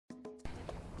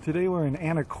Today we're in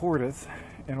Anacortes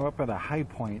and we're up at a high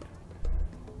point,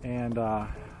 and I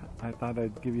thought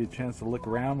I'd give you a chance to look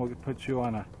around. We'll put you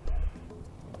on a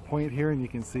point here and you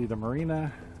can see the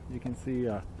marina, you can see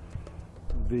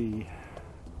the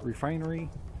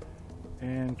refinery,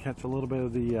 and catch a little bit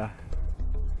of the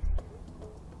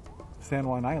San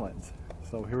Juan Islands.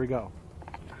 So here we go.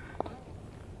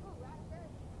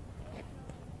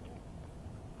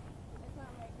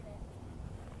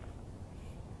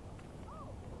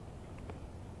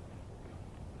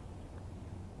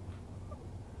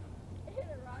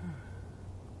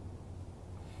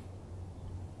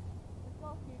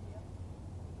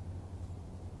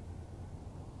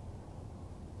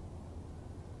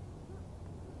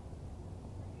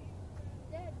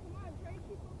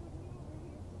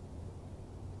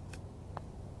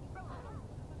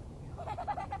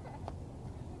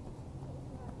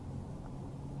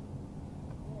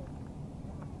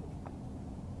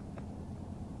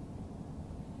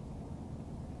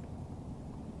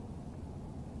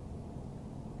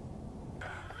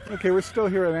 Okay, we're still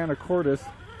here at Anacortes.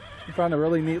 We found a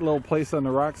really neat little place on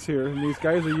the rocks here, and these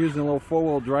guys are using little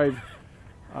four-wheel drive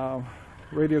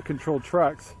radio-controlled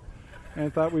trucks. And I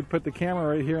thought we'd put the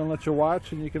camera right here and let you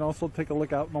watch, and you can also take a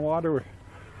look out in the water, or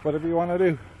whatever you want to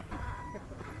do.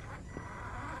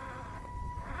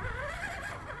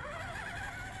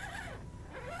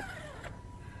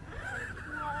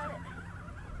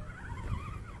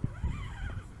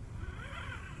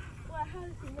 Well, how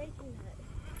is he making that?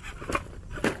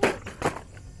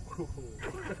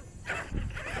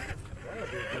 That'll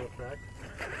be a cool effect.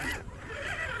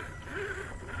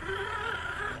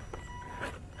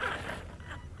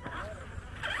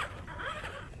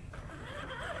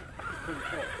 Pretty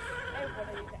cool.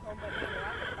 Everybody needs a whole bunch of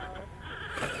rocket power.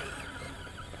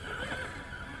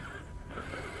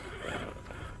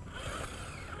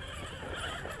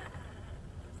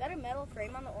 Is that a metal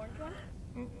frame on the orange one?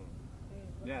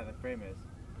 Yeah, the frame is.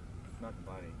 It's not the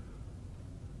body.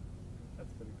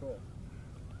 That's pretty cool.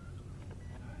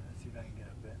 Let's see if I can get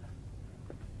a bit.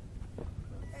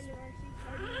 And you want to see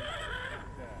Cody?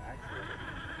 Yeah, actually.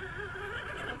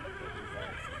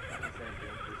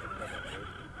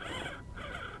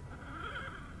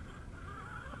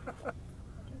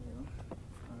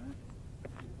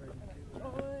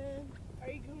 Are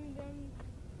you coming down?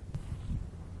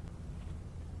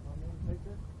 Want me to take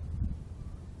her?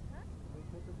 Huh? Can we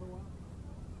take her for a while?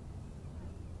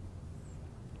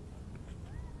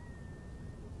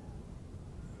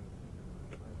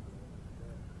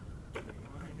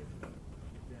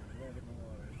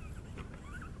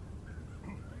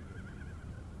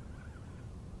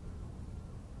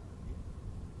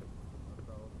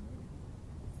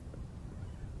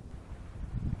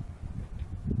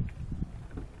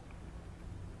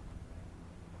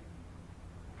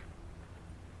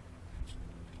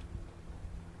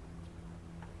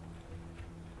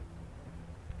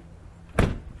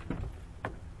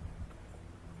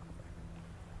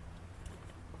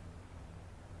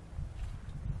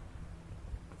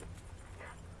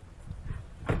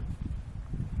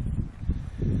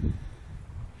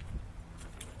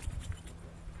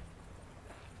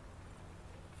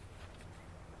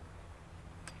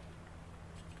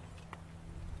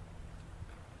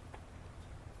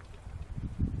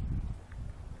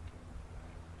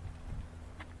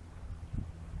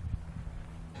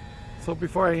 So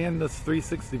before I end this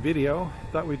 360 video, I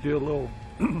thought we'd do a little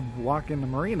walk in the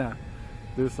marina.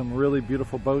 There's some really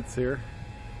beautiful boats here.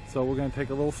 So we're going to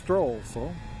take a little stroll.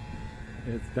 So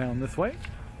it's down this way.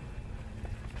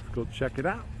 Let's go check it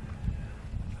out.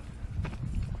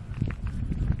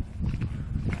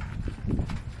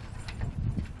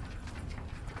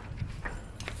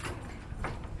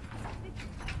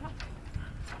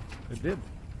 It did.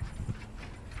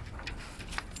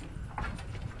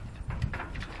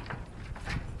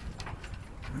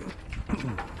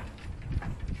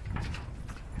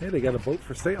 Hey, they got a boat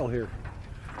for sale here.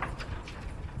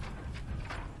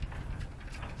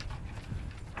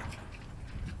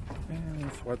 And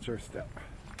let's watch our step.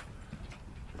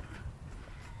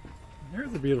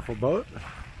 Here's a beautiful boat.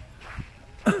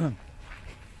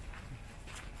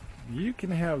 You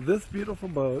can have this beautiful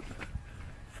boat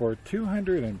for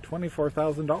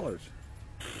 $224,000.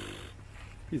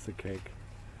 Piece of cake.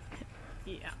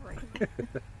 Yeah, right.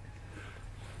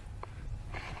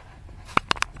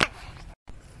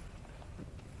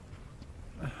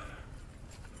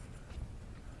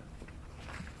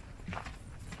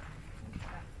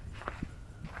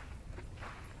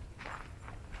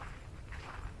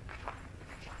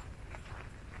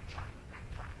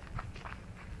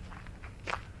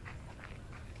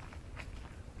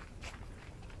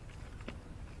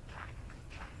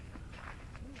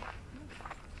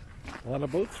 A lot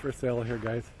of boats for sale here,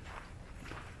 guys.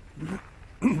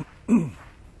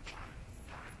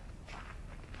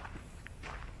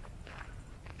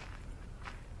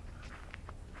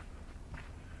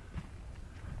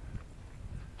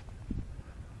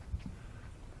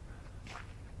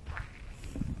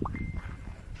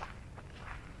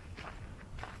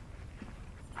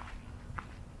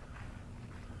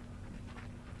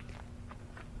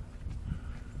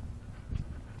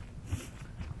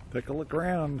 Take a look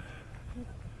around.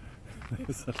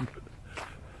 There's some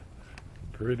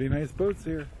pretty nice boats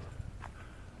here.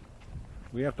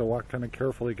 We have to walk kind of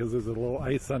carefully because there's a little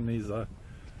ice on these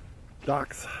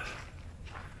docks.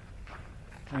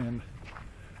 And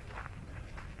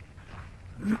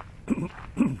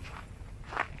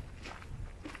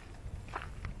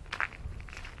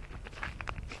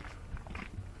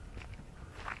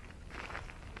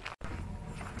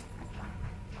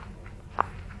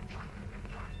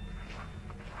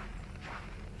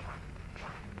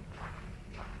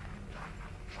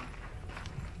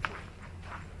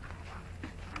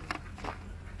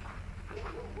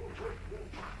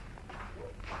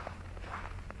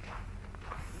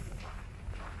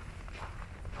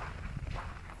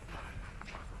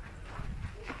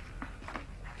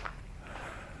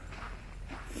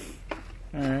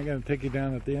alright, I'm going to take you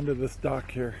down at the end of this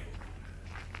dock here.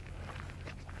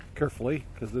 Carefully,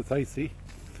 because it's icy.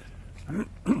 So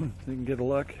you can get a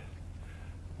look.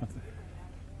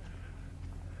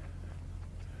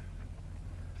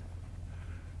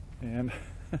 And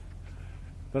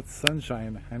that's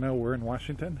sunshine. I know we're in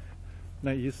Washington.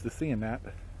 Not used to seeing that.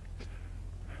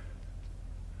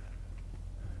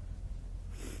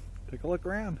 Take a look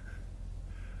around.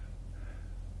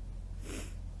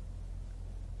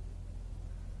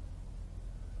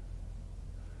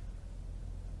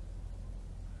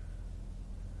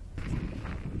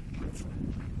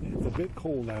 It's a bit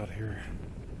cold out here.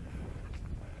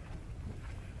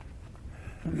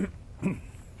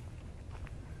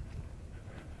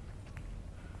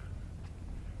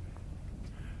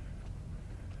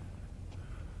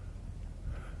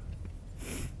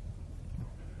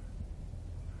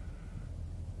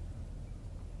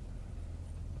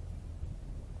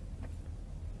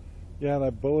 Yeah,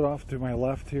 that boat off to my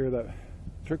left here, that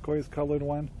turquoise colored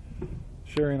one,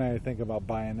 Sherry and I think about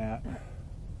buying that.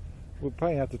 We'll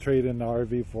probably have to trade in the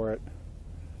RV for it.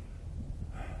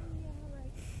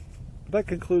 But that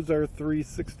concludes our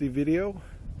 360 video.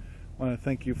 I want to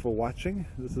thank you for watching.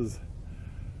 This is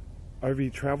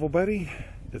RV Travel Buddy.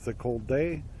 It's a cold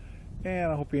day,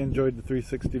 and I hope you enjoyed the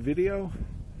 360 video.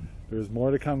 There's more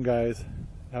to come, guys.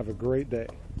 Have a great day.